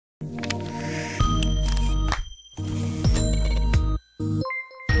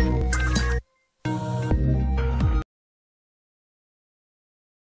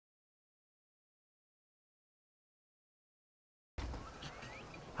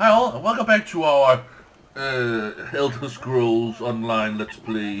Hi all, and welcome back to our Elder Scrolls Online Let's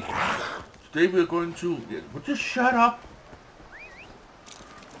Play. Today we're going to... Would you shut up?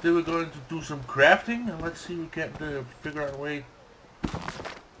 Today we're going to do some crafting, and let's see if we can figure out a way.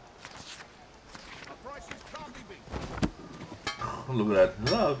 Oh, look at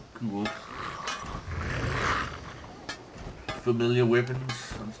that. Oh, cool. Familiar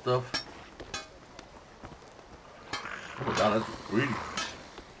weapons and stuff. Oh my god, that's pretty.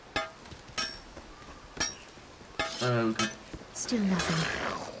 We can Still nothing.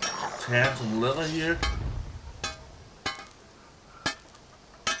 tan some leather here.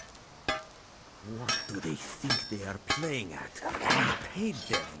 What do they think they are playing at? We paid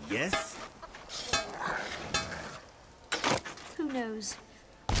them, yes? Who knows?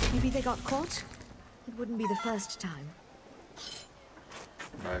 Maybe they got caught? It wouldn't be the first time.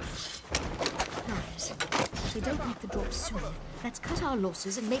 Nice. Right. If they don't make the drop soon, let's cut our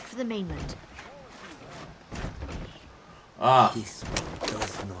losses and make for the mainland. Ah, This one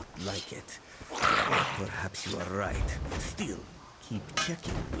does not like it. Perhaps you are right. Still, keep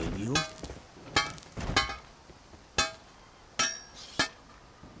checking, will you?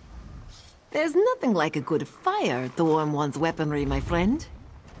 There's nothing like a good fire to warm one's weaponry, my friend.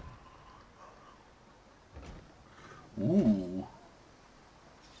 ooh.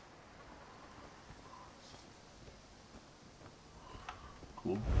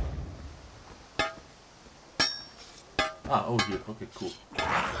 Cool. Ah, oh here. Okay, cool.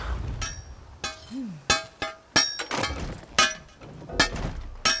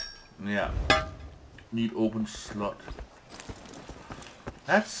 Yeah. Need open slot.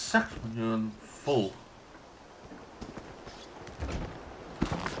 That sucks when you're full.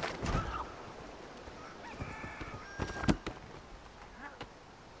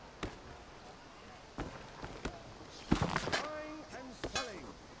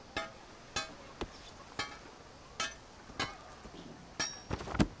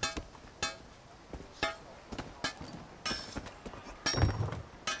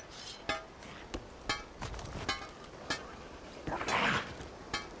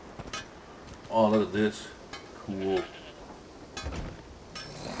 Oh, look at this. Cool.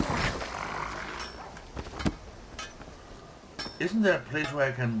 Isn't there a place where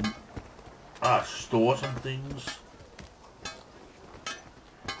I can store some things?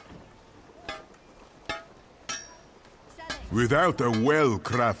 Without a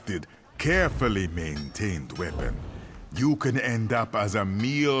well-crafted, carefully maintained weapon, you can end up as a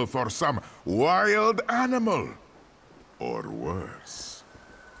meal for some wild animal. Or worse.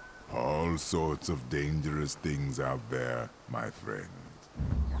 All sorts of dangerous things out there, my friend.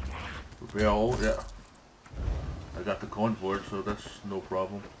 Repair all, yeah. I got the coin for it, so that's no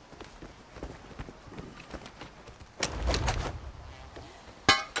problem.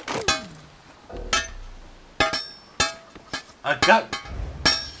 I got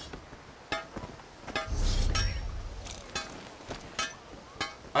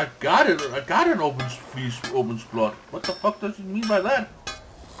it. I got an open slot. What the fuck does he mean by that?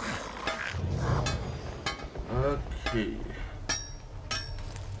 Okay.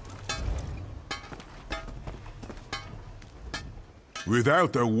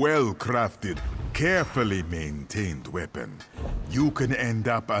 Without a well-crafted, carefully maintained weapon, you can end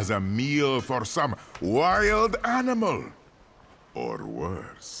up as a meal for some wild animal. Or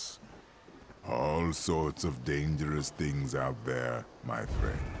worse. All sorts of dangerous things out there, my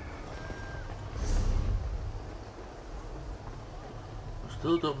friend. I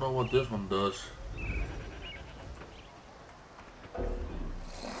still don't know what this one does.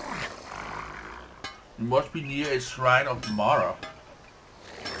 You must be near a shrine of Mara.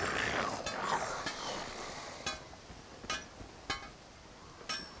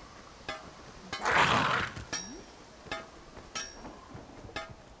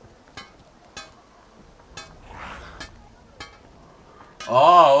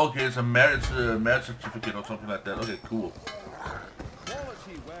 Oh, okay, it's a marriage certificate or something like that. Okay, cool.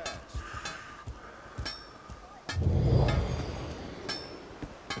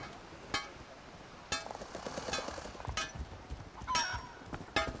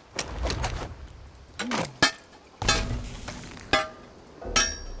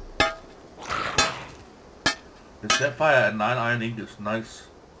 The sapphire and 9 iron ingots, nice.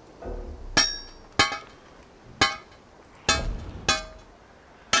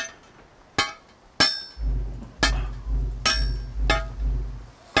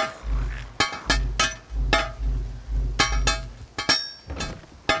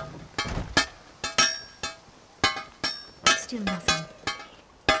 Still nothing.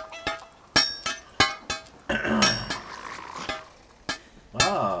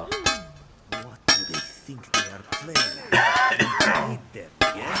 Ah. What do they think they are playing at? We hate them,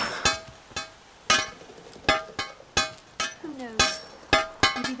 yes? Who knows?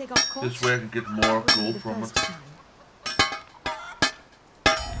 Maybe they got caught. This way I can get more Wouldn't be gold the from first it. time.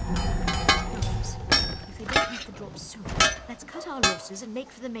 If they don't make the drop soon, let's cut our losses and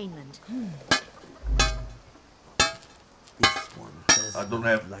make for the mainland. This one does I don't not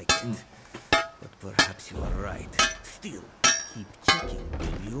have- like it. But perhaps you are right. Still, keep checking,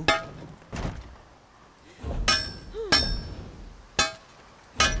 will you?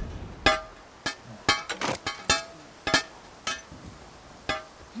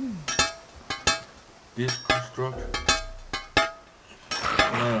 Deconstruct.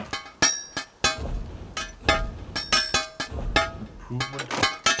 Improvement.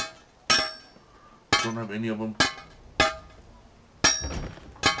 Don't have any of them.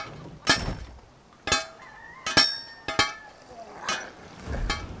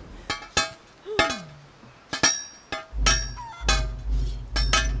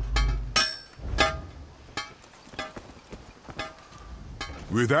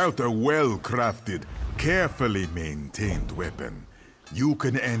 Without a well-crafted, carefully maintained weapon, you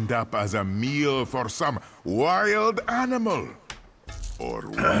can end up as a meal for some wild animal. Or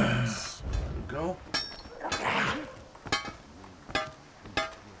worse. There we go.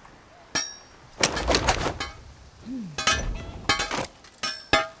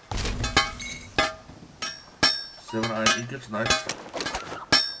 Seven iron ingots, nice.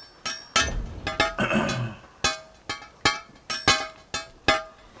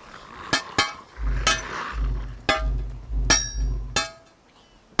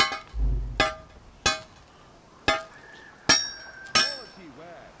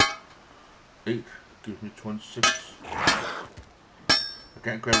 Eight gives me 26. I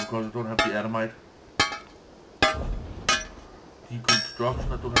can't grab it because I don't have the adamite.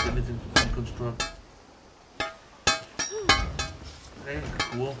 Deconstruction, I don't have anything to deconstruct. Okay,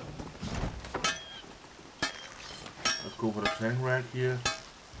 cool. Let's go for the tank rack here.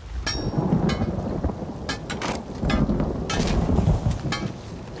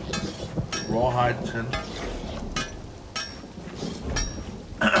 Rawhide 10.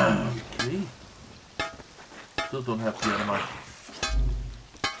 Okay. Still don't have the adamite.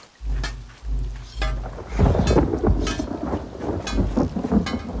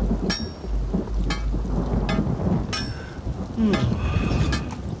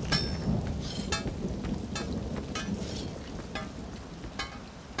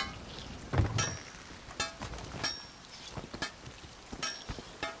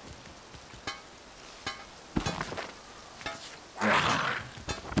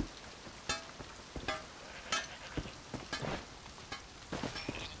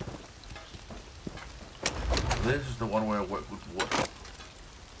 This is the one where I work with wood.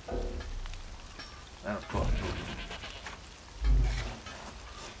 And of course,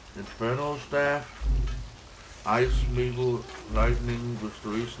 Inferno Staff, Ice Maple, Lightning,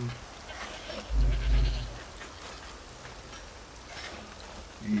 Restoration.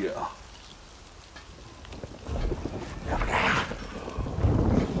 Yeah.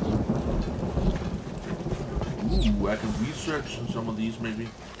 Ooh, I can research on some of these maybe.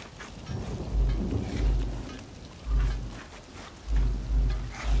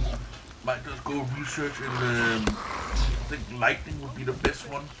 Might just go research in I think lightning would be the best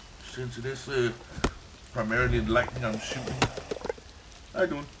one, since it is primarily in lightning I'm shooting. I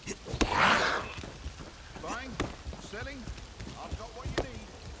don't. Buying? Selling? I've got what you need.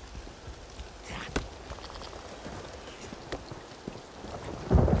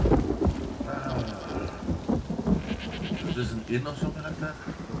 Is this an inn or something like that?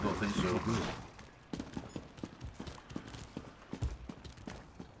 I don't think so.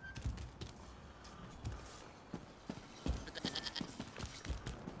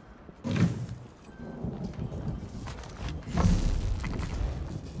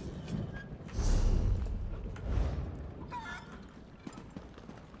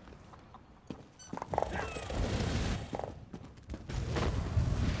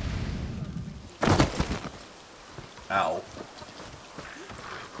 Ow.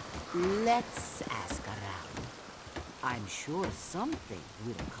 Let's ask around. I'm sure something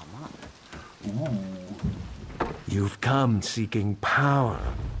will come up. Ooh. You've come seeking power.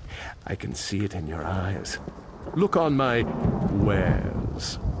 I can see it in your eyes. Look on my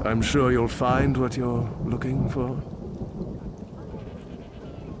wares. I'm sure you'll find what you're looking for.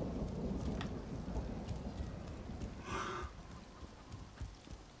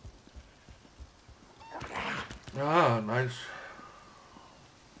 Ah, nice.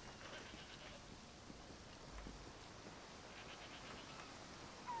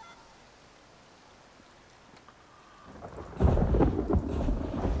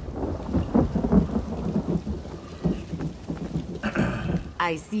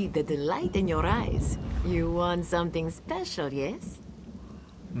 I see the delight in your eyes. You want something special, yes?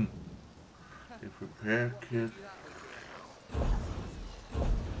 A repair kit.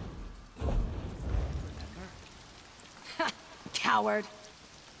 Coward.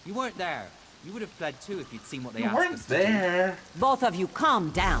 You weren't there. You would have fled too if you'd seen what they You asked weren't us to do. there. Both of you calm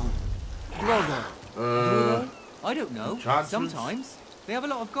down. Drogo. I don't know. Chances? Sometimes. They have a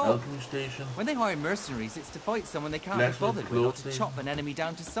lot of gold. Alchemy station. When they hire mercenaries, it's to fight someone they can't be Blacksmith bothered with, or to clothing. chop an enemy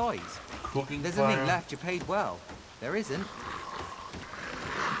down to size. Cooking There's fire. anything left, you're paid well. There isn't.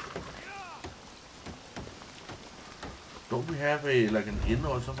 Don't we have a like an inn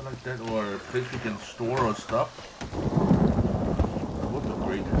or something like that, or a place we can store our stuff? That would be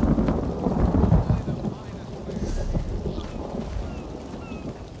great.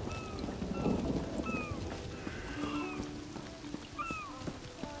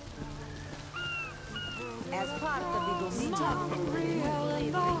 As part of the Dominion.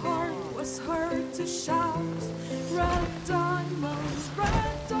 The heart was heard to shout, red diamonds,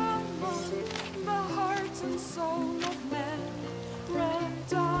 the heart and soul of man, red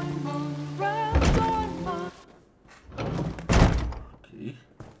diamond, red diamond. Okay.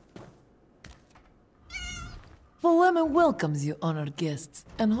 Volema welcomes you, honored guests,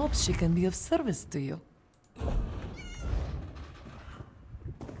 and hopes she can be of service to you.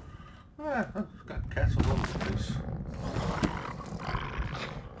 Ah, it's got cats all over the place.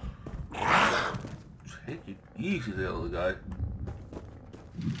 Take it easy there, little guy.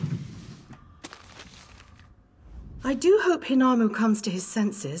 I do hope Hinamu comes to his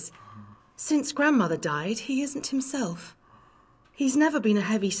senses. Since grandmother died, he isn't himself. He's never been a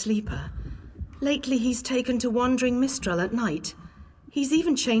heavy sleeper. Lately, he's taken to wandering Mistral at night. He's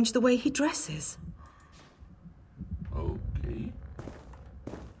even changed the way he dresses. Okay.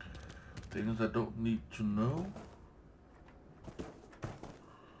 Things I don't need to know.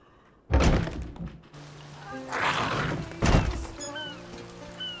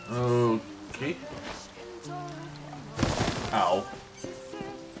 Okay. Ow.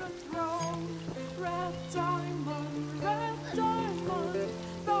 Red diamond,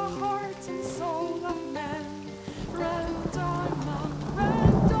 the heart and soul of man. Red diamond,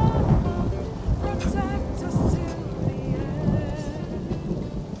 protect us till the end.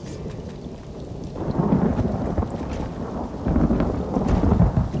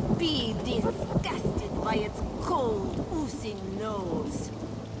 Be disgusted by its cold, oozing nose.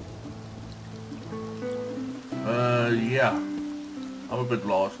 Yeah. I'm a bit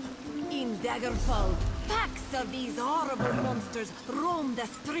lost. In Daggerfall, packs of these horrible monsters roam the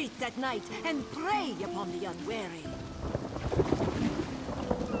streets at night and prey upon the unwary.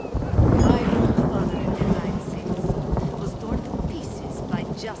 My grandfather in the Nine Saints was torn to pieces by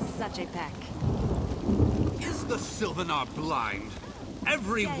just such a pack. Is the Sylvanar blind?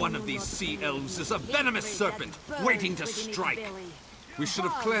 Every one of these sea elves is a venomous serpent waiting to strike. We should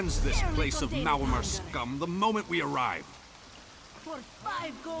have cleansed this place of Maumar scum the moment we arrived. For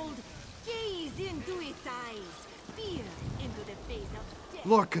 5 gold, gaze into its eyes, peer into the face of death.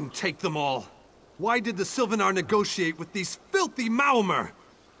 Lorcan, take them all. Why did the Sylvanar negotiate with these filthy Maumar?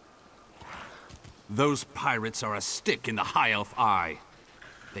 Those pirates are a stick in the High Elf eye.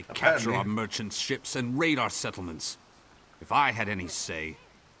 They capture our merchants' ships and raid our settlements. If I had any say,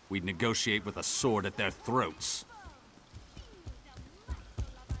 we'd negotiate with a sword at their throats.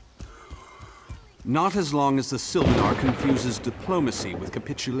 Not as long as the Sylvanar confuses diplomacy with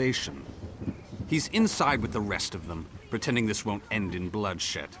capitulation. He's inside with the rest of them, pretending this won't end in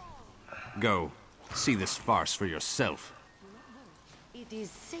bloodshed. Go, see this farce for yourself. It is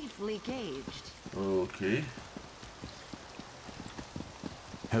safely caged. Okay.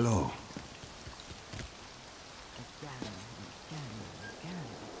 Hello.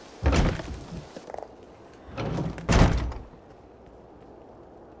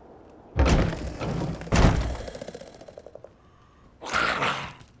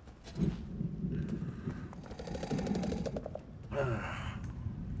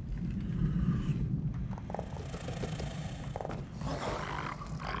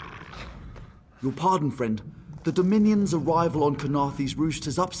 Your pardon, friend. The Dominion's arrival on Kanaathi's roost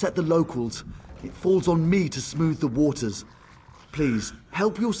has upset the locals. It falls on me to smooth the waters. Please,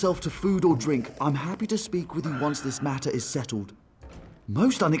 help yourself to food or drink. I'm happy to speak with you once this matter is settled.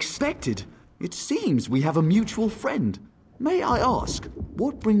 Most unexpected. It seems we have a mutual friend. May I ask,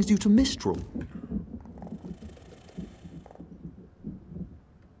 what brings you to Mistral?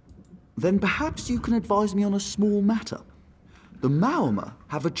 Then perhaps you can advise me on a small matter. The Maumar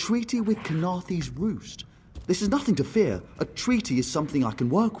have a treaty with Kanaathi's roost. This is nothing to fear. A treaty is something I can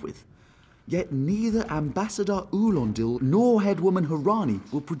work with. Yet neither Ambassador Ulondil nor Headwoman Harani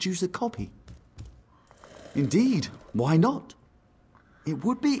will produce a copy. Indeed, why not? It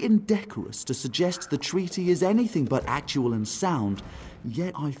would be indecorous to suggest the treaty is anything but actual and sound,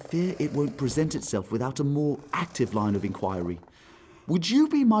 yet I fear it won't present itself without a more active line of inquiry. Would you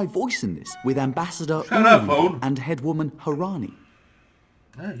be my voice in this with Ambassador Ulu and Headwoman Harani?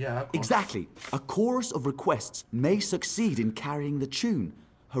 Yeah, of course. Exactly. A chorus of requests may succeed in carrying the tune.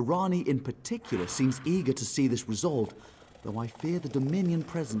 Harani in particular seems eager to see this resolved, though I fear the Dominion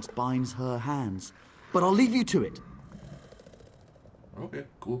presence binds her hands. But I'll leave you to it. Okay,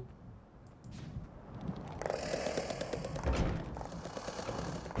 cool.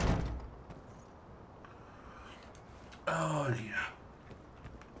 Oh, yeah.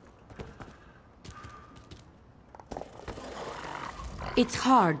 It's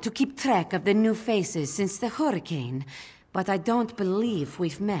hard to keep track of the new faces since the hurricane, but I don't believe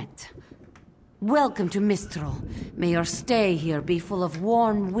we've met. Welcome to Mistral. May your stay here be full of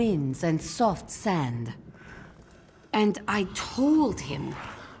warm winds and soft sand. And I told him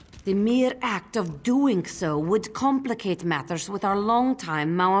the mere act of doing so would complicate matters with our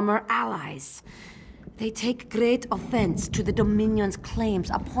longtime Maormer allies. They take great offense to the Dominion's claims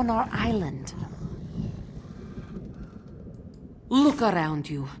upon our island. Look around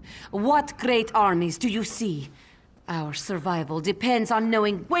you. What great armies do you see? Our survival depends on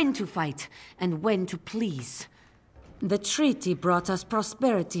knowing when to fight and when to please. The treaty brought us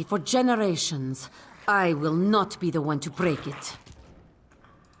prosperity for generations. I will not be the one to break it.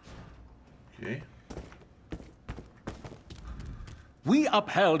 Okay. We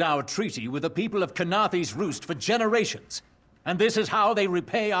upheld our treaty with the people of Kanathi's Roost for generations. And this is how they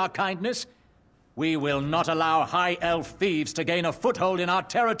repay our kindness? We will not allow High Elf thieves to gain a foothold in our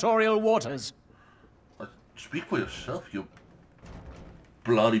territorial waters. Speak for yourself, you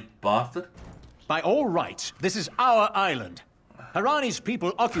bloody bastard. By all rights, this is our island. Harani's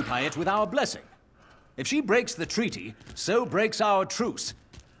people occupy it with our blessing. If she breaks the treaty, so breaks our truce.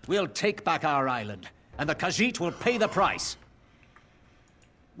 We'll take back our island, and the Khajiit will pay the price.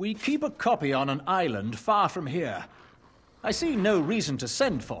 We keep a copy on an island far from here. I see no reason to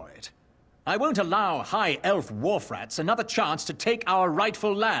send for it. I won't allow High Elf wharf-rats another chance to take our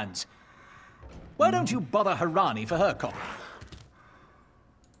rightful lands. Why don't you bother Harani for her copy?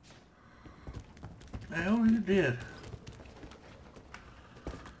 I already did.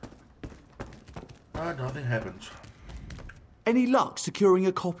 Nothing happens. Any luck securing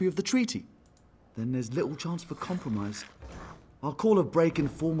a copy of the treaty? Then there's little chance for compromise. I'll call a break in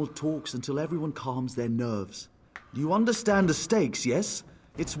formal talks until everyone calms their nerves. You understand the stakes, yes?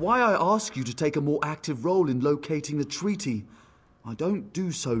 It's why I ask you to take a more active role in locating the treaty. I don't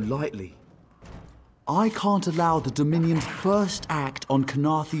do so lightly. I can't allow the Dominion's first act on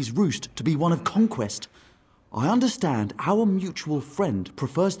Kanathi's Roost to be one of conquest. I understand our mutual friend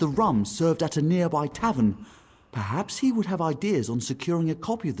prefers the rum served at a nearby tavern. Perhaps he would have ideas on securing a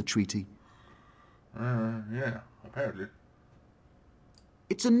copy of the treaty. Yeah, apparently.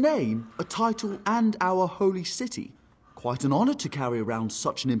 It's a name, a title, and our holy city. Quite an honor to carry around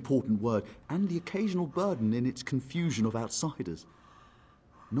such an important word, and the occasional burden in its confusion of outsiders.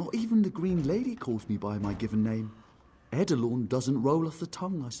 Not even the Green Lady calls me by my given name. Edelorn doesn't roll off the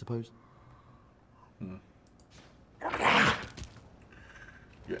tongue, I suppose.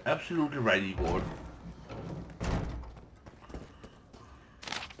 You're absolutely right, Igor.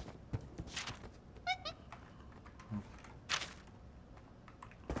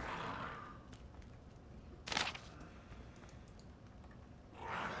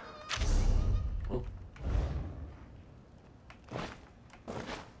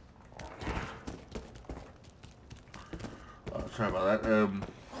 Sorry about that.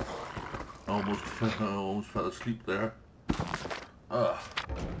 I almost fell asleep there.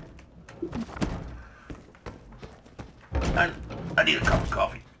 And I need a cup of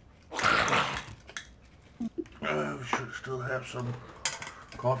coffee. We should still have some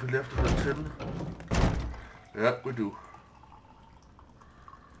coffee left in the tin. Yeah, we do.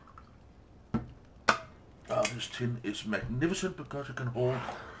 This tin is magnificent because it can hold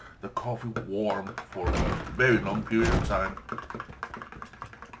the coffee warm for a very long period of time.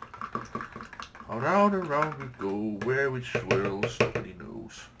 Around and round we go, where it swirls, nobody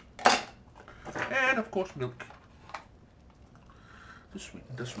knows. And of course milk. The sweet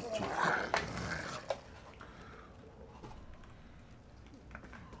too.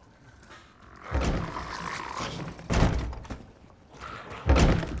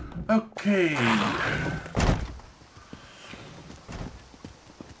 Okay.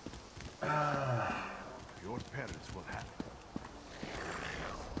 Your parents will have it.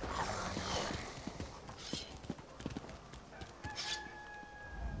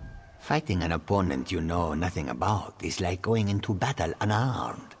 Fighting an opponent you know nothing about is like going into battle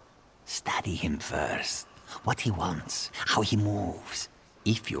unarmed. Study him first. What he wants, how he moves.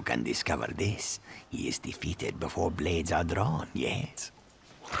 If you can discover this, he is defeated before blades are drawn, yes?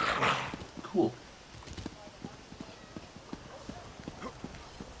 Cool.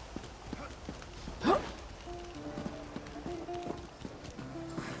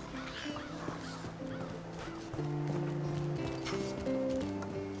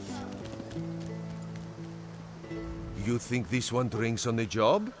 You think this one drinks on the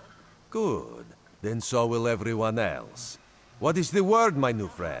job? Good. Then so will everyone else. What is the word, my new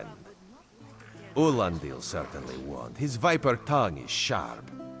friend? Ulandil certainly won't. His viper tongue is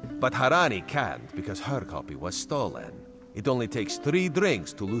sharp. But Harani can't, because her copy was stolen. It only takes 3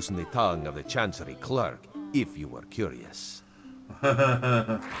 drinks to loosen the tongue of the Chancery clerk, if you were curious.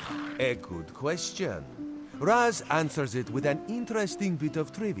 A good question. Raz answers it with an interesting bit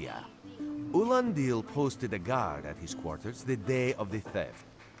of trivia. Ulandil posted a guard at his quarters the day of the theft.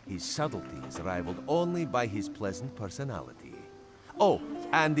 His subtlety is rivaled only by his pleasant personality. Oh,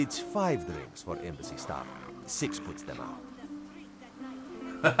 and it's 5 drinks for embassy staff. 6 puts them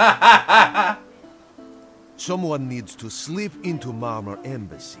out. Someone needs to slip into Marmor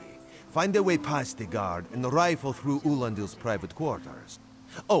Embassy, find a way past the guard, and rifle through Ulandil's private quarters.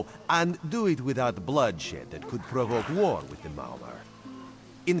 Oh, and do it without bloodshed that could provoke war with the Marmor.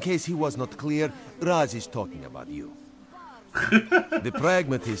 In case he was not clear, Raz is talking about you. The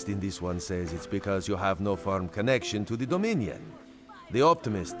pragmatist in this one says it's because you have no firm connection to the Dominion. The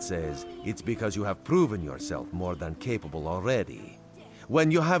optimist says it's because you have proven yourself more than capable already. When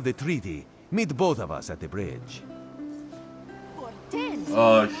you have the treaty, meet both of us at the bridge.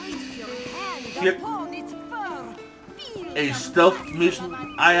 Oh, shit. A stealth mission?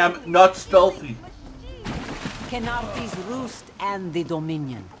 I am not stealthy. Kenarthi's Roost and the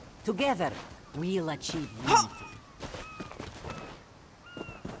Dominion. Together, we'll achieve unity.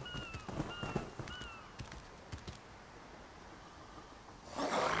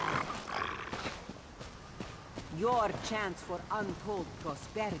 Your chance for untold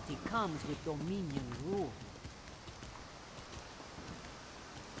prosperity comes with Dominion rule.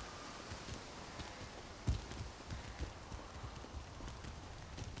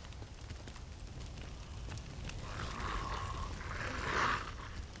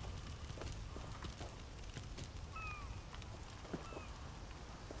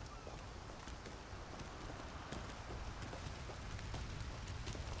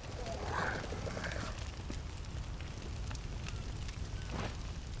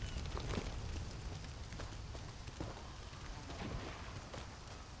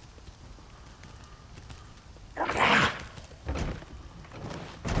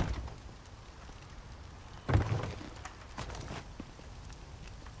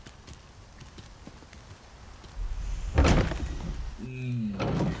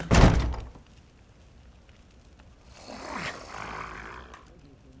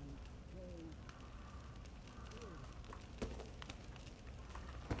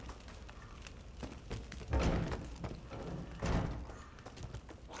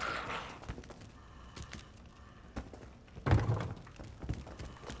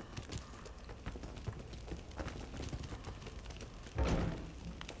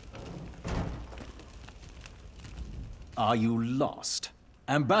 Are you lost?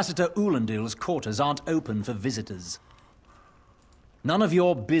 Ambassador Ulandil's quarters aren't open for visitors. None of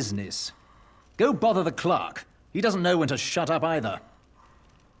your business. Go bother the clerk. He doesn't know when to shut up either.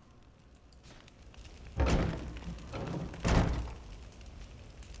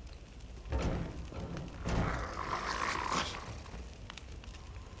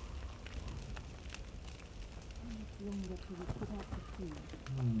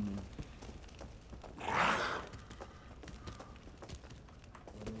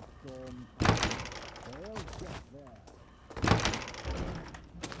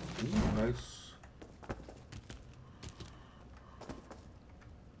 Nice.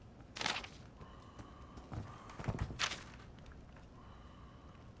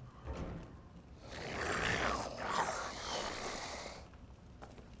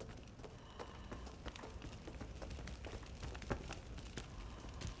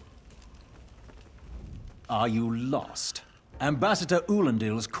 Are you lost? Ambassador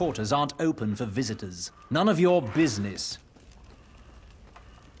Ulandil's quarters aren't open for visitors. None of your business.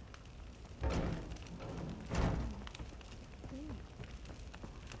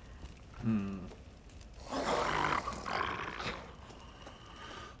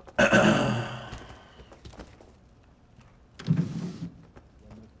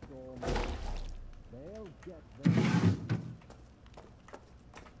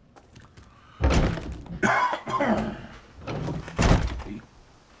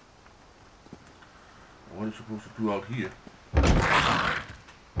 I supposed to do out here?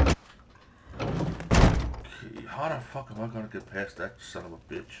 Okay, how the fuck am I gonna get past that son of a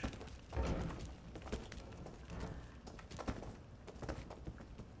bitch?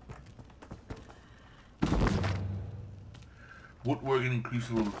 Woodworking increase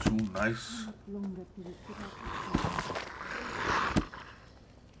a little too nice.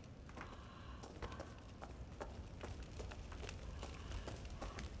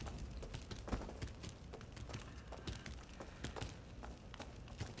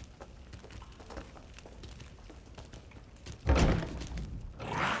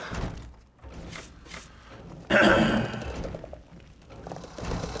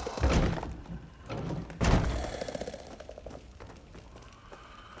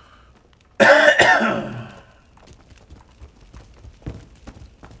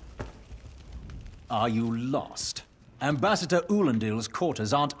 Are you lost? Ambassador Ulandil's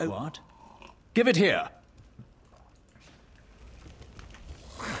quarters aren't what? Give it here.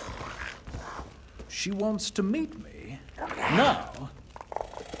 She wants to meet me? Now?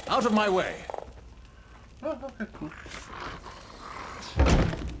 Out of my way. Oh, okay, cool.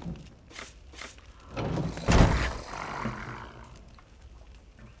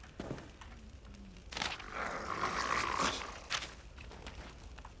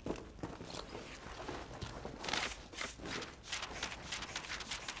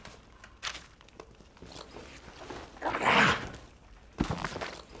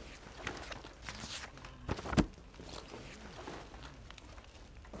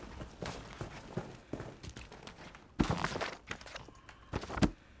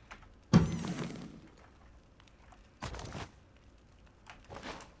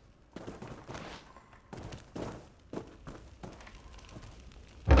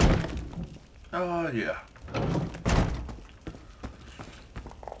 Oh, yeah.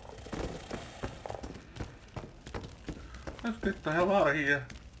 Let's get the hell out of here.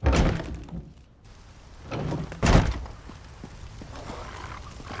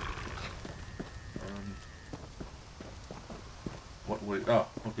 What way? Oh,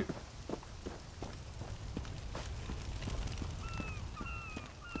 okay.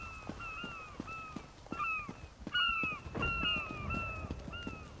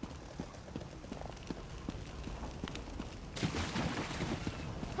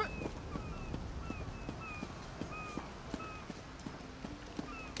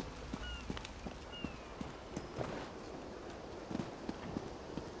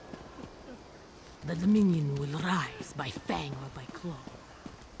 The Dominion will rise by fang or by claw.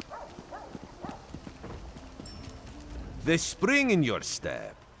 The spring in your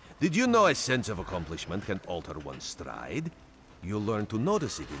step. Did you know a sense of accomplishment can alter one's stride? You'll learn to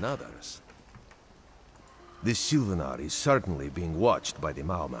notice it in others. The Sylvanar is certainly being watched by the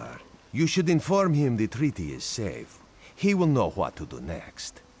Maumar. You should inform him the treaty is safe. He will know what to do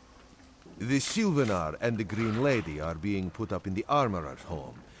next. The Sylvanar and the Green Lady are being put up in the Armorer's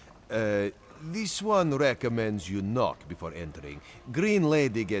home. This one recommends you knock before entering. Green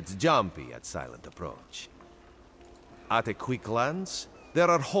Lady gets jumpy at silent approach. At a quick glance, there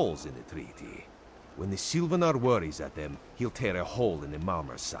are holes in the treaty. When the Sylvanar worries at them, he'll tear a hole in the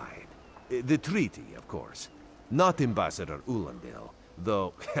Malmer's side. The treaty, of course. Not Ambassador Ulandil,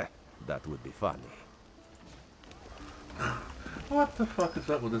 though that would be funny. What the fuck is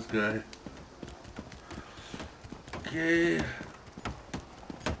up with this guy? Okay.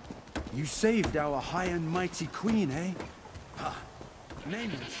 You saved our high and mighty queen, eh? Ha!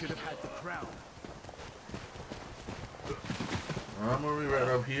 Namely should have had the crown. Armory right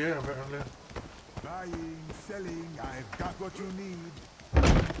up here, apparently. Buying, selling, I've got what you need.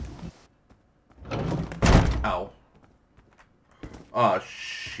 Ow. Ah,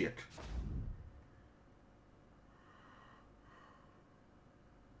 shit.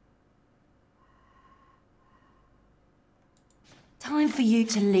 Time for you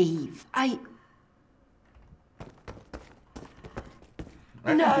to leave.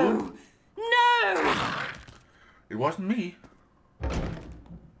 No! No! It wasn't me.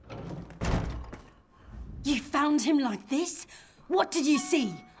 You found him like this? What did you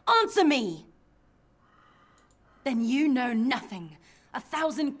see? Answer me! Then you know nothing.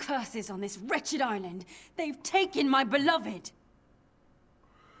 1,000 curses on this wretched island. They've taken my beloved.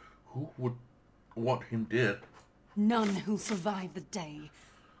 Who would want him dead? None who'll survive the day.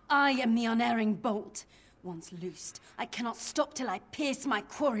 I am the unerring bolt. Once loosed, I cannot stop till I pierce my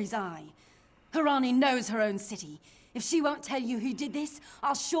quarry's eye. Harani knows her own city. If she won't tell you who did this,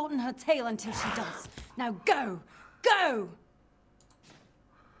 I'll shorten her tale until she does. Now go! Go!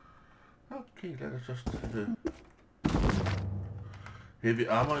 Okay, let us just... Heavy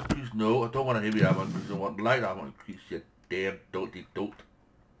armor increase? No, I don't want a heavy armor increase. I want light armor increase. You damn don't.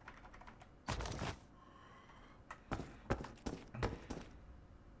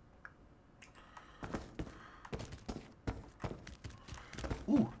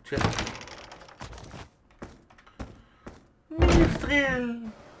 Ooh, chest. Mistral.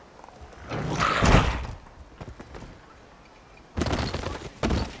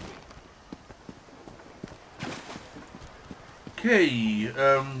 Okay,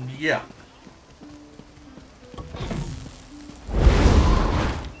 yeah.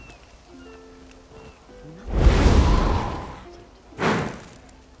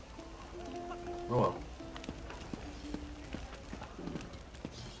 Oh well.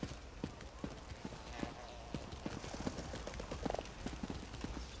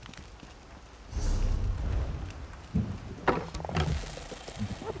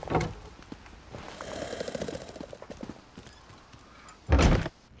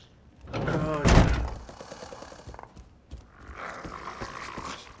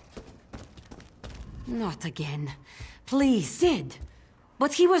 Not again. Please, Sid.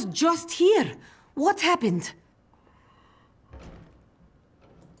 But he was just here. What happened?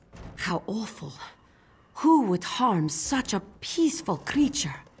 How awful. Who would harm such a peaceful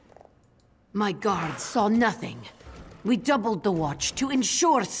creature? My guards saw nothing. We doubled the watch to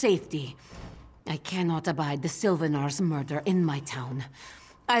ensure safety. I cannot abide the Sylvanar's murder in my town.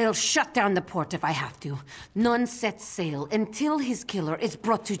 I'll shut down the port if I have to. None sets sail until his killer is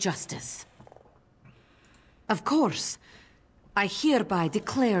brought to justice. Of course. I hereby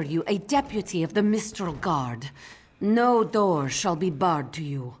declare you a deputy of the Mistral Guard. No door shall be barred to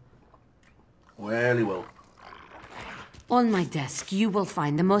you. Well, well. On my desk, you will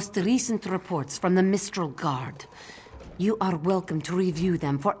find the most recent reports from the Mistral Guard. You are welcome to review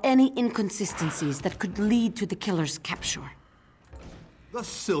them for any inconsistencies that could lead to the killer's capture. The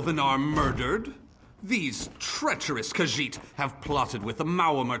Sylvanar murdered? These treacherous Khajiit have plotted with the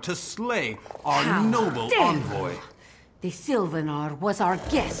Maormer to slay our How noble dare envoy. The Sylvanar was our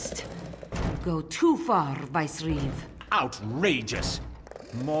guest. You go too far, Vice Reeve. Outrageous.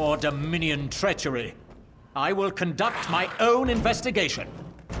 More Dominion treachery. I will conduct my own investigation.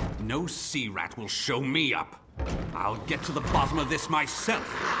 No sea rat will show me up. I'll get to the bottom of this myself.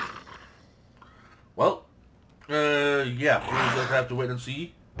 Well, yeah, we'll just have to wait and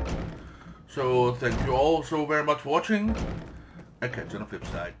see. So, thank you all so very much for watching. I'll catch you on the flip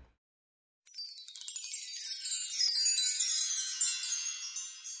side.